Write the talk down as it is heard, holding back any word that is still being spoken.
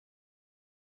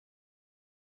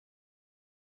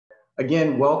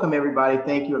Again, welcome everybody.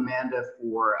 Thank you, Amanda,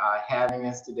 for having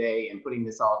us today and putting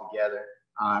this all together.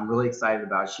 I'm really excited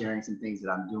about sharing some things that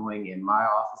I'm doing in my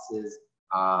offices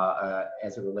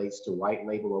as it relates to white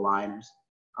label aligners.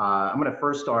 I'm going to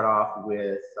first start off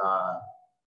with a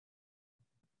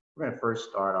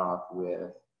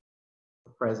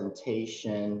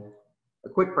presentation, a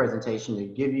quick presentation to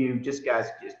give you just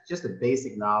a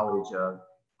basic knowledge of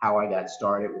how I got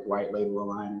started with white label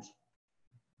aligners.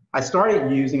 I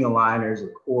started using aligners, of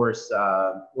course.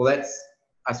 I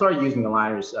started using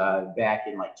aligners back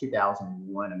in like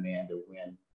 2001, Amanda,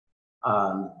 when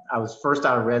I was first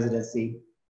out of residency,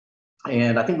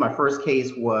 and I think my first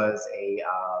case was an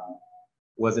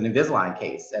Invisalign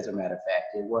case. As a matter of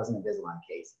fact, it was an Invisalign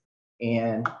case,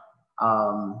 and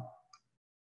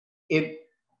it.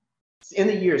 In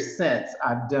the years since,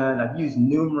 I've used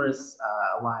numerous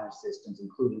aligner systems,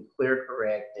 including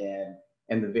ClearCorrect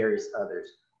and the various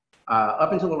others.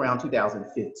 Up until around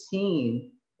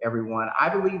 2015, everyone, I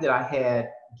believe that I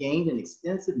had gained an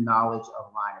extensive knowledge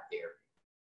of aligner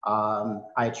therapy.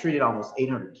 I had treated almost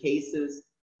 800 cases,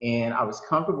 and I was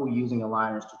comfortable using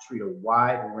aligners to treat a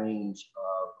wide range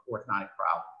of orthodontic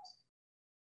problems.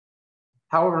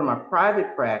 However, in my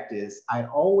private practice, I'd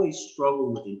always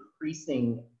struggled with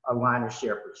increasing aligner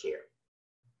share per chair.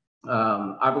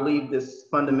 I believe this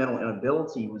fundamental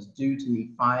inability was due to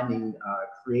me finding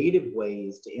creative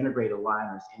ways to integrate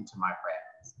aligners into my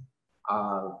practice.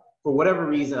 For whatever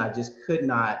reason, I just could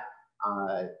not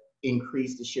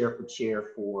increase the share per chair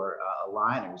for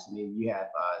aligners. I mean, you have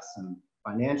some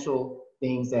financial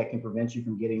things that can prevent you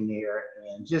from getting there,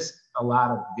 and just a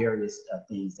lot of various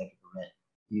things that can prevent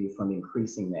you from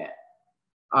increasing that.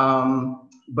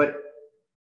 But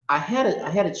I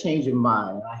had a change in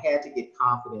mind. I had to get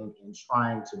confident in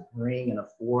trying to bring an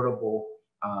affordable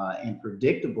and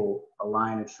predictable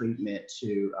aligner treatment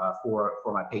for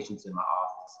my patients in my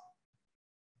office.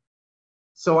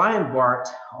 So I embarked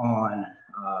on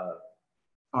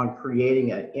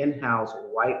creating an in-house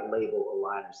white label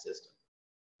aligner system.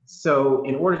 So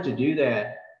in order to do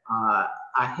that,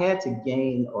 I had to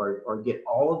gain or get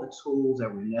all of the tools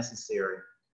that were necessary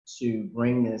to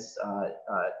bring this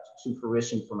to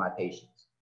fruition for my patients.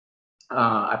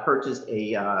 I purchased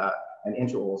an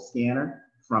intraoral scanner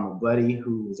from a buddy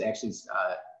who was actually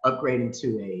upgrading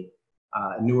to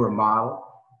a newer model,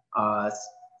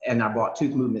 and I bought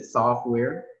tooth movement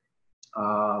software.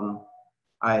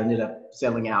 I ended up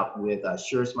settling out with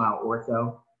StraightSmile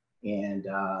Ortho, and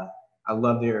I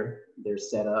love their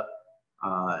setup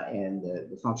and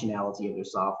the functionality of their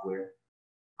software.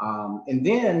 And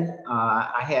then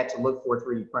I had to look for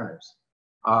 3D printers.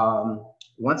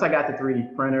 Once I got the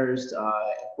 3D printers,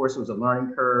 of course, it was a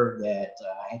learning curve that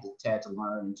I had to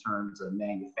learn in terms of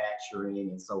manufacturing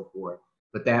and so forth.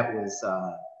 But that was,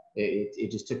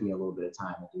 it just took me a little bit of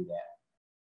time to do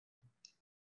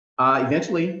that.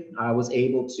 Eventually, I was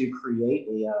able to create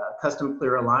a custom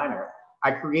clear aligner.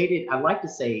 I'd like to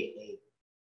say,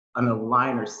 an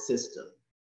aligner system.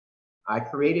 I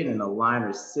created an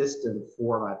aligner system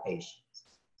for my patients.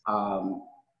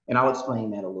 And I'll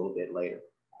explain that a little bit later.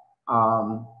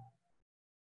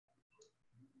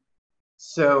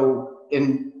 So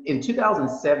in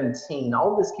 2017,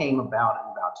 all of this came about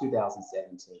in about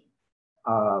 2017.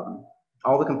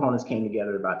 All the components came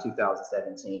together about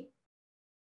 2017.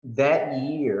 That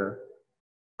year,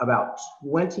 about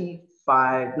 20 to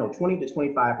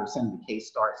 25% of the case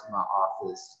starts in my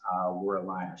office were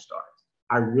aligner starts.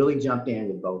 I really jumped in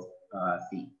with both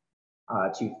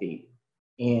 2 feet,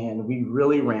 and we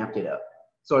really ramped it up.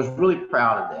 So I was really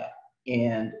proud of that.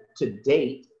 And to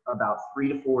date, about 3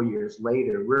 to 4 years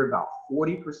later, we're about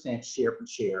 40% share per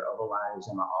chair of aligners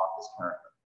in my office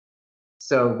currently.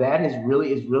 So that is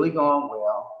really gone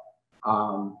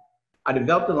well. I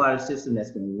developed a aligner system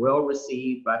that's been well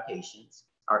received by patients.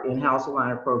 Our in-house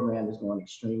aligner program is going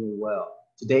extremely well.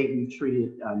 To date, we've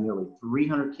treated nearly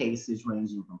 300 cases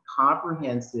ranging from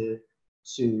comprehensive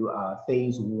to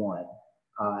phase 1.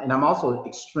 And I'm also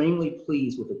extremely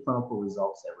pleased with the clinical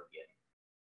results that we're getting.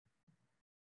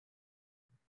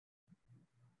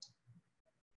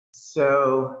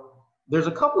 So there's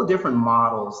a couple of different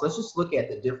models. Let's just look at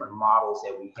the different models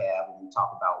that we have when we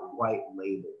talk about white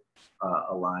label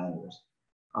aligners.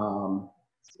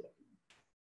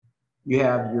 You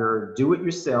have your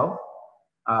do-it-yourself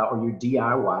or your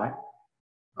DIY.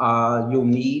 You'll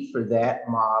need for that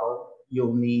model,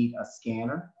 you'll need a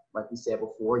scanner, like we said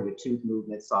before, your tooth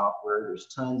movement software. There's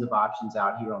tons of options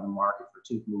out here on the market for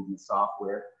tooth movement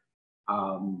software.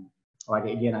 Like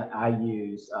again, I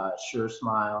use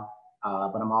StraightSmile,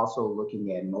 but I'm also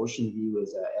looking at Motion View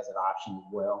as an option as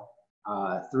well.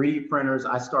 3D printers,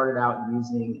 I started out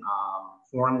using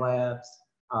Formlabs.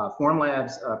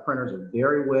 Formlabs printers are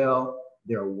very well.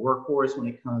 They're a workhorse when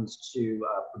it comes to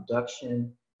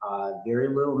production. Very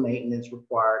little maintenance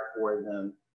required for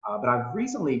them. But I've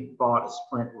recently bought a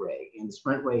Sprint Ray, and the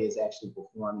Sprint Ray is actually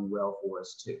performing well for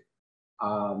us too.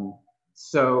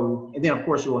 And then of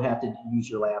course you'll have to use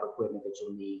your lab equipment that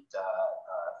you'll need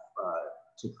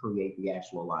to create the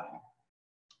actual line.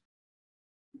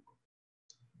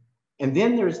 And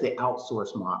then there's the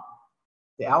outsource model.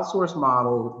 The outsource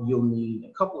model, you'll need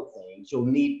a couple of things. You'll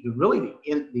need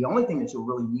the only thing that you'll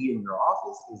really need in your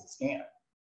office is a scanner.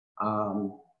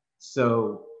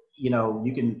 So, you know,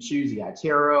 you can choose the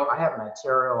Itero. I have an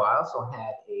Itero. I also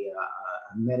had a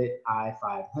Medit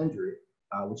i500,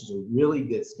 which is a really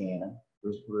good scanner.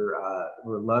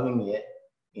 We're loving it,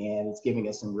 and it's giving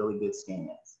us some really good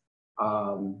scans.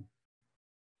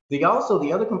 The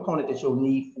other component that you'll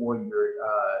need for your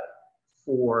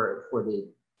for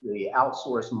the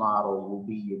outsource model will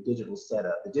be your digital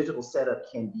setup. The digital setup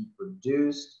can be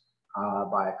produced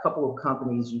by a couple of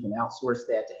companies. You can outsource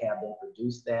that to have them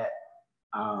produce that.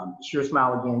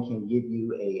 StraightSmile again can give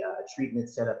you a treatment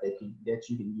setup that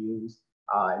you can use,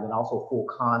 and then also Full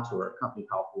Contour, a company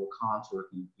called Full Contour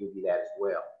can give you that as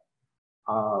well.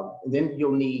 And then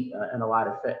you'll need a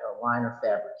liner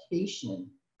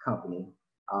fabrication company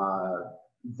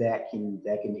that can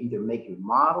either make your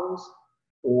models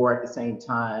or at the same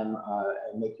time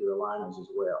make your aligners as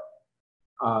well.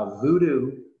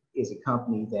 Voodoo is a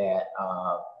company that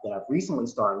I've recently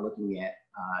started looking at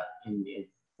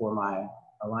for my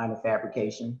aligner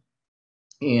fabrication,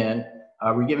 and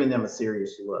we're giving them a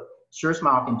serious look.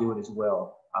 StraightSmile can do it as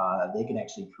well. They can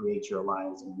actually create your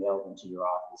aligners and mail them to your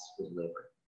office for delivery.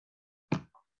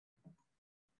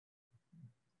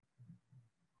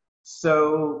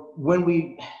 So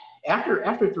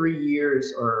after 3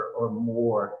 years or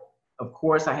more, of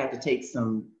course, I had to take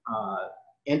some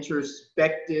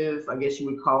introspective, I guess you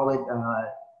would call it,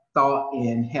 thought,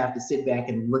 and have to sit back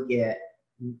and look at,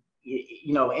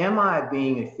 you know, am I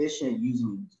being efficient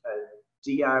using a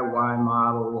DIY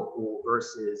model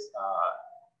versus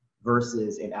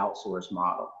an outsource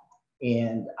model?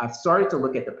 And I've started to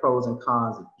look at the pros and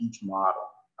cons of each model.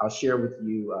 I'll share with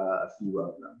you a few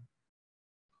of them.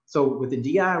 So with the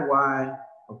DIY,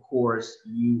 of course,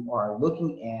 you are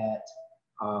looking at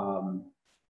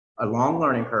a long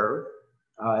learning curve.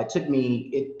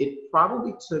 It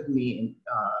probably took me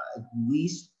at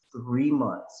least 3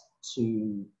 months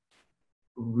to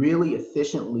really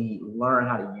efficiently learn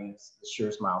how to use the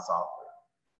StraightSmile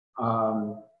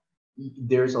software.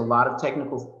 There's a lot of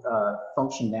technical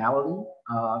functionality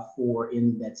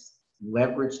that's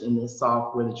leveraged in this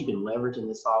software, that you can leverage in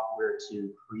this software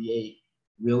to create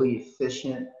really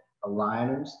efficient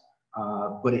aligners,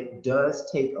 but it does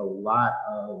take a lot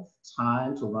of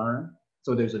time to learn.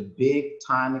 So there's a big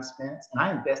time expense, and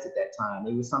I invested that time.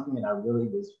 It was something that I really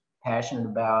was passionate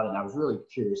about, and I was really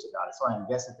curious about it. So I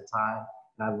invested the time,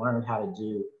 and I learned how to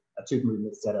do a tooth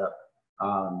movement setup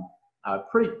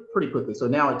pretty quickly. So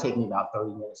now it takes me about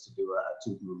 30 minutes to do a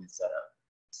tooth movement setup.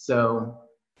 So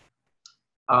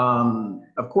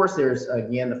of course, there's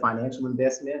again the financial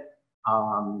investment.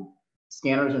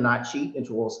 Scanners are not cheap.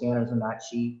 Intraoral scanners are not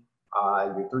cheap.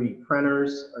 Your 3D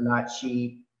printers are not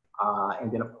cheap.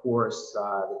 And then of course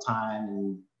the time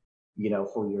and, you know,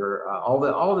 for your all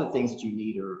the things that you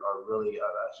need are really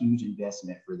a huge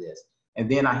investment for this. And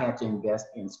then I had to invest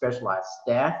in specialized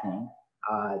staffing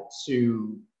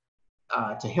to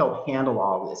help handle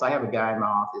all this. I have a guy in my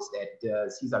office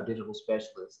he's our digital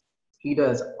specialist. He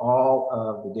does all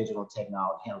of the digital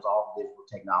technology, handles all the digital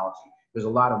technology. There's a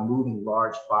lot of moving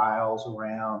large files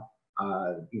around,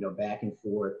 you know, back and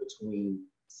forth between,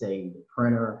 say, the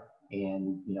printer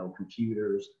and, you know,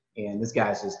 computers. And this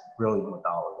guy's just brilliant with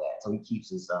all of that. So he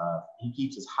keeps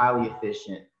us highly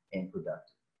efficient and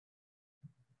productive.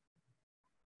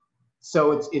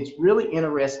 So it's really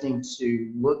interesting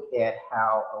to look at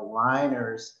how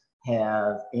aligners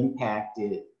have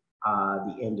impacted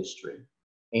the industry.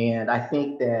 And I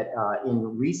think that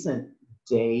in recent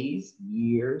days,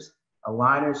 years,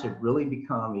 aligners have really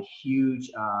become a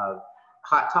huge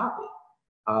hot topic.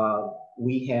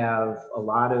 We have a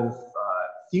lot of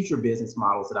future business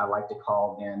models that I like to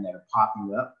call them that are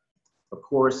popping up. Of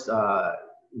course,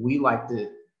 we like to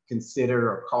consider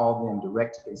or call them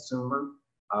direct-to-consumer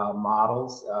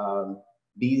models.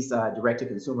 These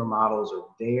direct-to-consumer models are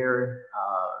there.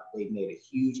 They've made a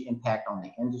huge impact on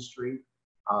the industry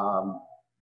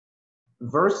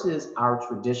versus our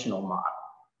traditional model.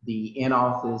 The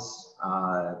in-office,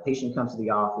 patient comes to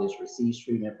the office, receives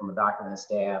treatment from a doctor and a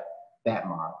staff, that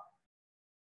model.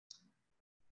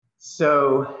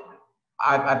 So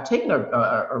I've taken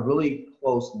a really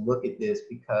close look at this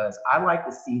because I like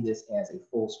to see this as a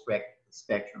full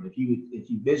spectrum. If you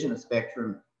vision a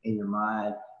spectrum in your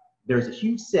mind, there's a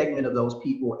huge segment of those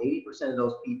people, 80% of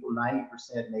those people,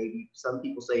 90%, maybe some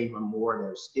people say even more, that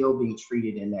are still being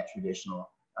treated in that traditional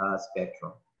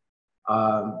spectrum.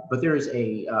 But there's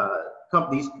these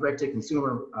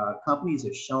direct-to-consumer companies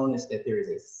have shown us that there is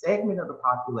a segment of the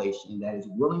population that is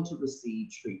willing to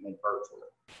receive treatment virtually.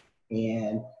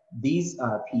 And these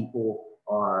people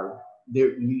are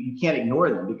there. You can't ignore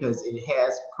them because it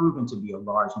has proven to be a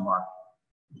large market.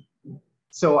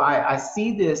 So I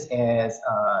see this as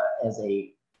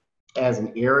an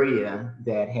area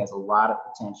that has a lot of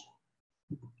potential.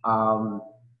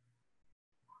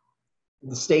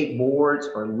 The state boards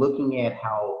are looking at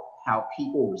how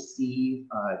people receive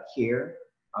care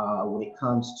when it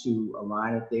comes to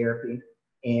aligner therapy.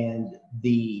 And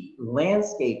the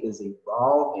landscape is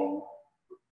evolving.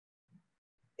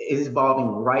 It is evolving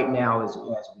right now as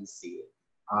we see it.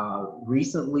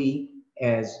 Recently,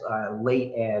 as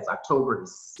late as October the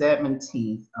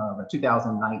 17th of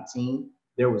 2019,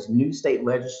 there was new state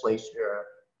law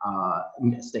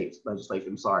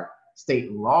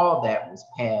that was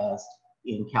passed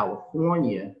in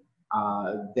California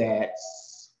that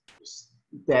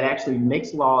actually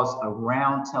makes laws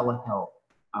around telehealth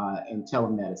and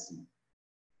telemedicine.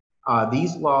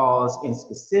 These laws in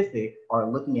specific are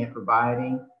looking at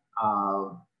providing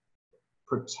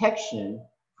protection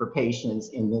for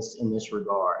patients in this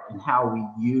regard, and how we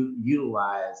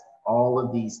utilize all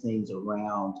of these things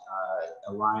around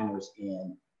aligners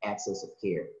and access of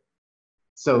care.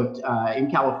 So in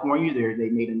California, they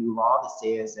made a new law that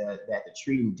says that the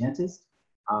treating dentist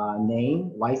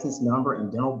name, license number, and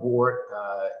dental board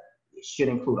should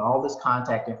include all this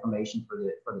contact information for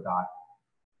the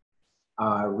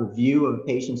doctor. Review of the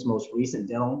patient's most recent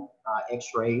dental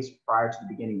x-rays prior to the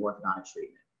beginning of orthodontic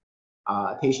treatment.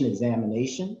 Patient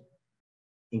examination,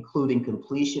 including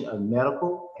completion of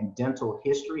medical and dental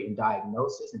history and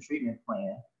diagnosis and treatment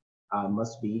plan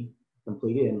must be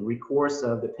completed, and recourse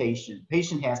of the patient. The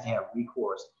patient has to have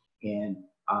recourse, and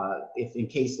if in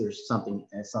case there's something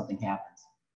happens.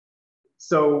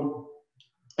 So,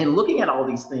 in looking at all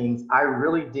these things, I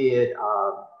really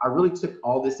took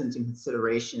all this into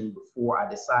consideration before I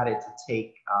decided to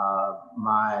take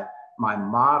my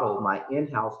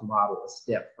in-house model a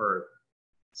step further.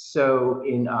 So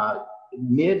in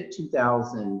mid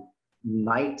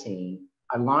 2019,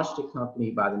 I launched a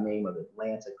company by the name of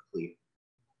Atlanta Clear.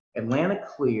 Atlanta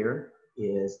Clear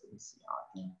is, let me see how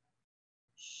I can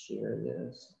share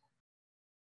this.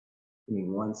 Give me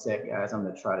 1 sec, guys. I'm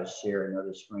going to try to share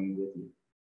another screen with you.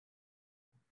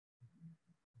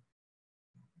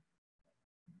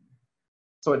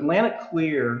 So Atlanta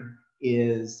Clear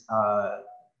is a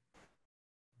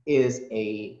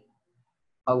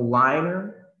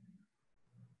aligner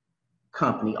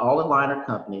company, all aligner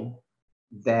company,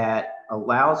 that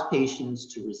allows patients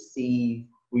to receive.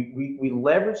 We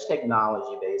leverage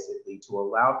technology basically to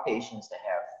allow patients to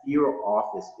have fewer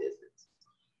office visits.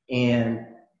 And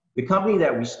the company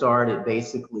that we started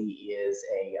basically is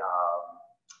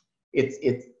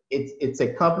it's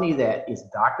a company that is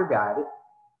doctor guided.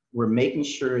 We're making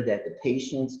sure that the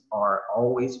patients are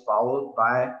always followed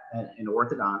by an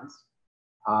orthodontist.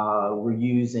 We're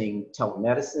using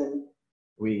telemedicine.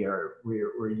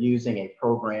 We're using a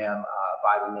program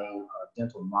by the name of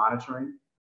dental monitoring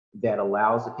that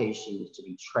allows the patient to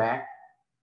be tracked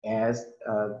as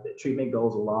the treatment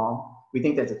goes along. We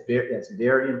think that's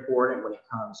very important when it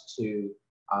comes to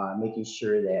making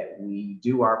sure that we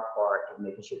do our part of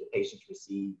making sure the patients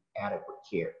receive adequate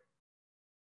care.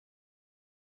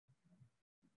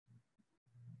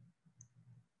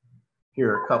 Here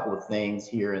are a couple of things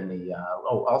here in the,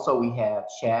 also we have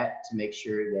chat to make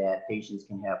sure that patients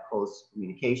can have close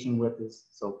communication with us,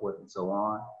 so forth and so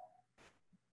on.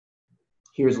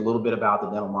 Here's a little bit about the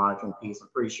dental monitoring piece. I'm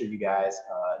pretty sure you guys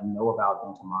know about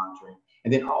dental monitoring.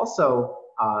 And then also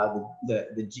the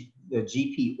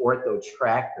GP Ortho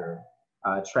tracker,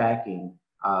 tracking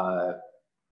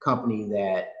company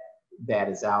that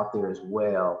is out there as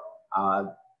well.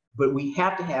 But we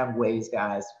have to have ways,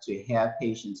 guys, to have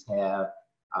patients have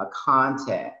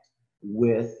contact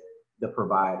with the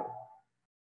provider.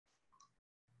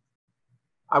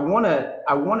 I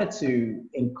wanted to,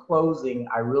 in closing,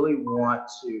 I really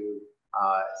want to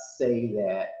say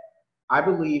that I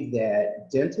believe that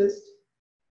dentists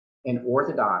and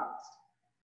orthodontists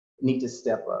need to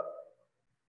step up.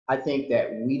 I think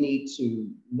that we need to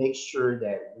make sure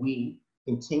that we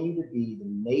continue to be the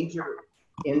major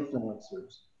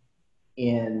influencers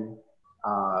in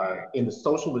in the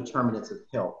social determinants of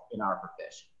health in our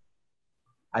profession.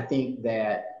 I think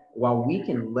that while we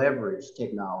can leverage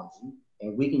technology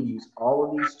and we can use all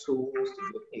of these tools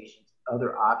to give patients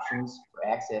other options for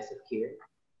access of care,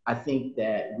 I think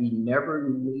that we never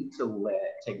need to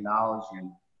let technology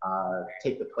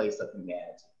take the place of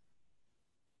humanity.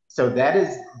 So that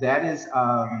is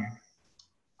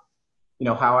you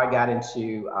know, how I got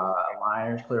into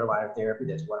aligners, clear aligner therapy.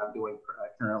 That's what I'm doing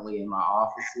currently in my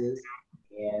offices,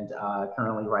 and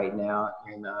currently right now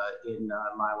in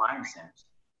my aligner centers.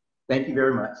 Thank you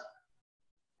very much.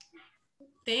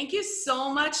 Thank you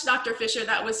so much, Dr. Fisher.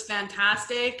 That was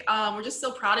fantastic. We're just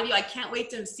so proud of you. I can't wait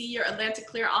to see your Atlantic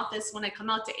Clear office when I come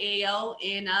out to AAO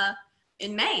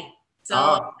in May.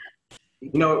 So,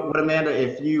 you know what, Amanda,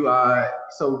 if you,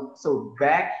 so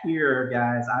back here,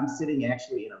 guys, I'm sitting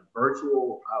actually in a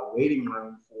virtual waiting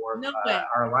room for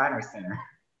our aligner center.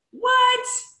 What?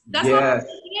 That's yes.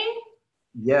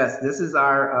 Yes, this is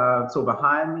our, so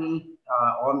behind me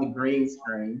on the green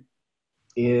screen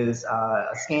is a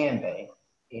scan bay.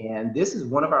 And this is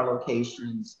one of our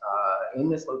locations. In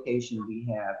this location, we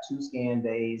have 2 scan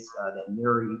bays that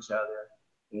mirror each other.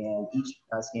 And each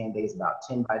scan bay is about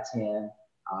 10 by 10.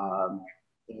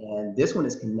 And this one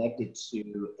is connected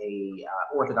to a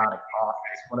orthodontic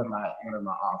office, one of my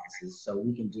offices. So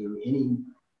we can do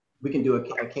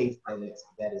a case that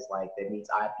meets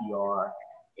IPR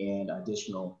and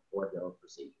additional ortho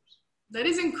procedures. That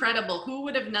is incredible. Who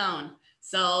would have known?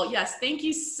 So yes, thank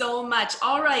you so much.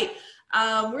 All right,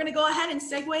 we're gonna go ahead and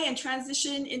segue and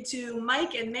transition into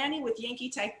Mike and Manny with Yankee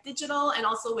Tech Digital and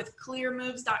also with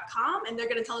clearmoves.com. And they're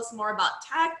gonna tell us more about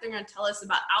tech. They're gonna tell us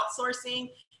about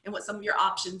outsourcing and what some of your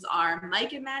options are.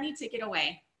 Mike and Manny, take it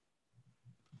away.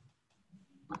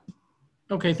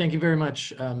 Okay, thank you very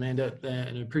much, Amanda,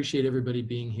 and I appreciate everybody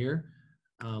being here.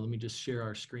 Let me just share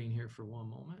our screen here for one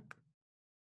moment.